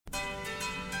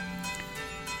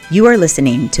You are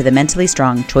listening to the Mentally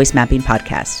Strong Choice Mapping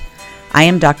Podcast. I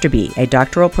am Dr. B, a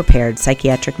doctoral prepared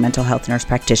psychiatric mental health nurse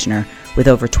practitioner with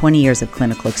over 20 years of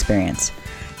clinical experience.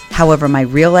 However, my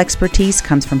real expertise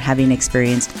comes from having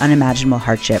experienced unimaginable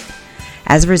hardship.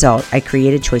 As a result, I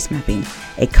created choice mapping,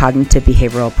 a cognitive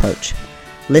behavioral approach.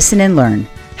 Listen and learn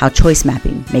how choice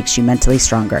mapping makes you mentally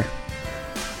stronger.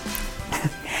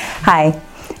 Hi,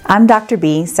 I'm Dr.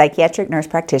 B, psychiatric nurse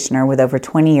practitioner with over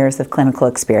 20 years of clinical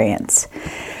experience.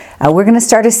 We're going to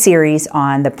start a series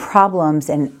on the problems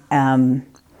in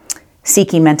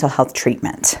seeking mental health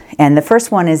treatment. And the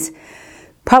first one is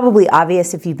probably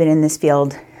obvious if you've been in this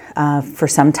field for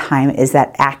some time, is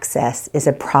that access is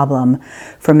a problem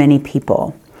for many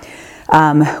people.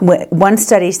 One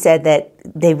study said that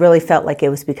they really felt like it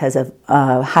was because of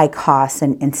high costs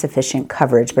and insufficient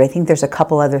coverage, but I think there's a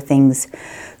couple other things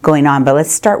going on. But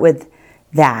let's start with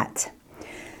that.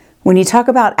 When you talk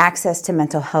about access to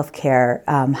mental health care,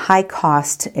 high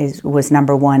cost was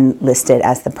number one listed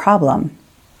as the problem.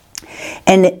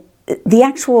 And the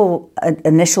actual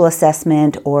initial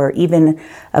assessment or even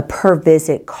a per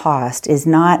visit cost is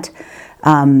not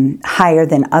higher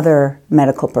than other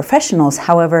medical professionals.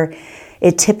 However,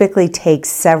 it typically takes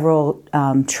several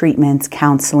treatments,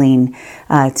 counseling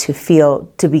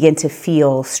to begin to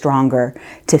feel stronger,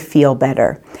 to feel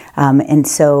better. And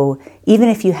so even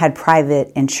if you had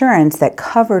private insurance that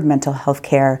covered mental health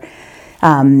care,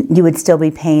 you would still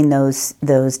be paying those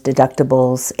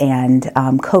deductibles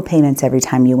and co-payments every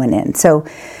time you went in. So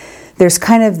there's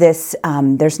kind of this,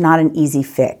 there's not an easy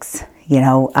fix.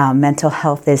 Mental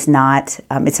health is not,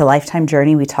 it's a lifetime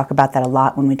journey. We talk about that a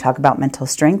lot when we talk about mental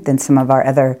strength in some of our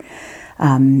other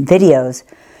videos.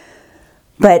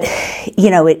 But,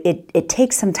 it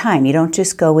takes some time. You don't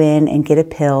just go in and get a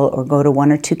pill or go to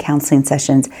one or two counseling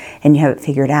sessions and you have it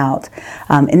figured out.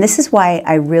 And this is why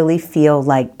I really feel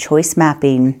like choice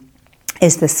mapping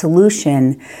is the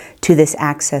solution to this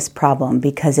access problem.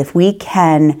 Because if we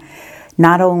can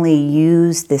not only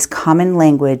use this common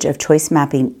language of choice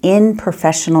mapping in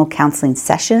professional counseling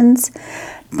sessions,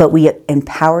 but we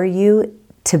empower you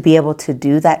to be able to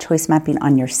do that choice mapping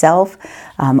on yourself,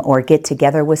 or get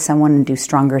together with someone and do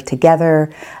stronger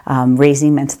together,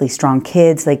 raising mentally strong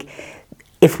kids. Like,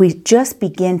 if we just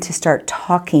begin to start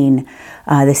talking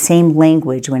the same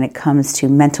language when it comes to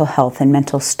mental health and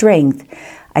mental strength,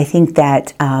 I think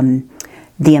that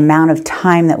the amount of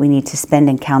time that we need to spend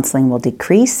in counseling will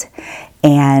decrease,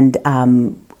 and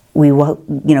we will,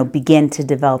 begin to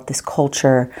develop this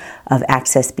culture of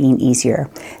access being easier.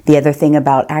 The other thing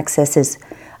about access is,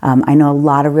 I know a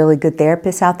lot of really good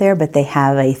therapists out there, but they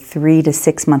have a 3 to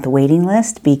 6 month waiting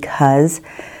list because,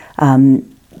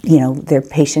 their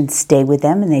patients stay with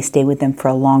them and they stay with them for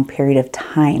a long period of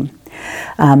time.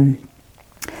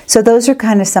 So those are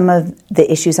kind of some of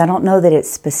the issues. I don't know that it's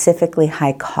specifically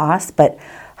high cost, but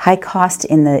high cost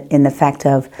in the fact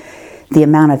of the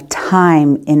amount of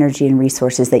time, energy, and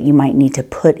resources that you might need to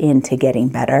put into getting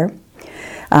better.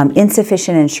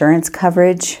 Insufficient insurance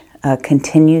coverage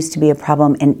continues to be a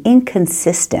problem, and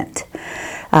inconsistent.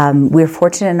 We're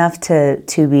fortunate enough to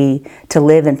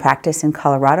live and practice in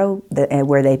Colorado,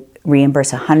 where they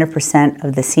reimburse 100%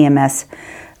 of the CMS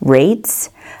rates.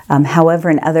 However,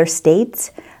 in other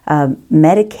states,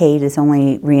 Medicaid is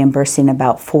only reimbursing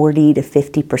about 40 to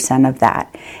 50% of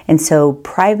that. And so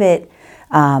private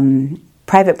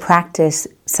practice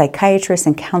psychiatrists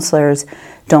and counselors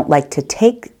don't like to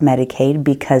take Medicaid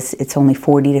because it's only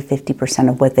 40 to 50%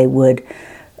 of what they would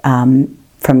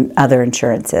from other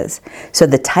insurances. So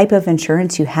the type of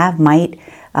insurance you have might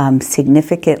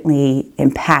significantly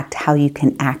impact how you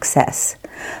can access.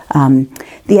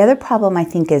 The other problem, I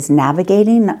think, is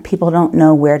navigating. People don't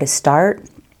know where to start.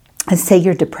 Let's say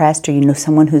you're depressed, or you know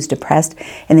someone who's depressed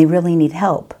and they really need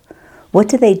help. What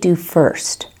do they do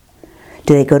first?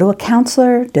 Do they go to a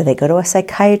counselor? Do they go to a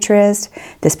psychiatrist?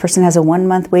 This person has a 1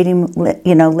 month waiting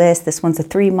list. This one's a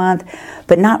 3 month,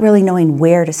 but not really knowing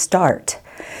where to start.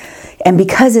 And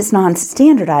because it's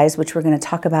non-standardized, which we're going to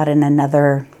talk about in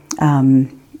another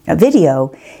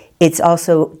video, it's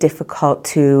also difficult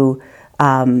to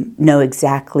know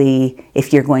exactly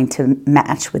if you're going to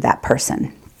match with that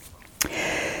person.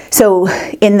 So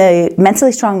in the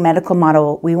mentally strong medical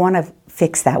model, we want to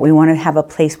fix that. We want to have a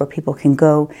place where people can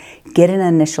go get an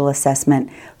initial assessment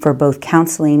for both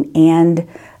counseling and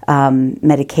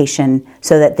medication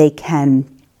so that they can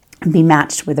be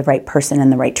matched with the right person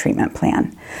and the right treatment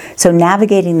plan. So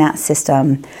navigating that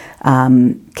system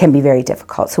can be very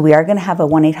difficult. So we are going to have a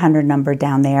 1-800 number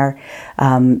down there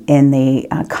in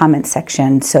the comment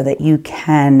section so that you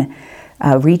can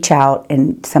reach out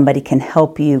and somebody can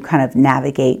help you kind of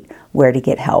navigate where to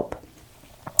get help.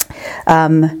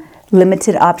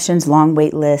 Limited options, long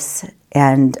wait lists,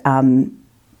 and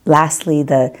lastly,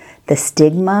 the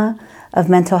stigma of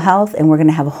mental health, and we're going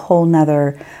to have a whole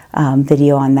nother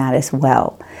video on that as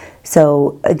well.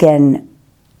 So again,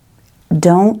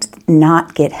 don't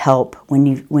not get help when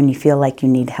you feel like you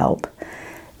need help.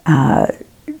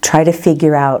 Try to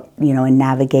figure out, and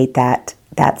navigate that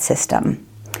system,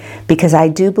 because I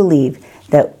do believe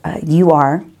that you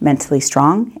are mentally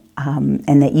strong,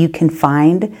 and that you can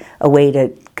find a way to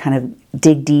kind of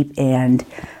dig deep and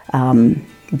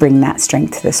bring that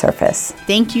strength to the surface.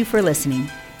 Thank you for listening.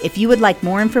 If you would like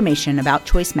more information about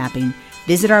choice mapping,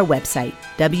 visit our website,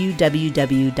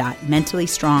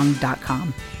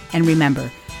 www.mentallystrong.com. And remember,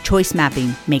 choice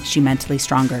mapping makes you mentally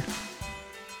stronger.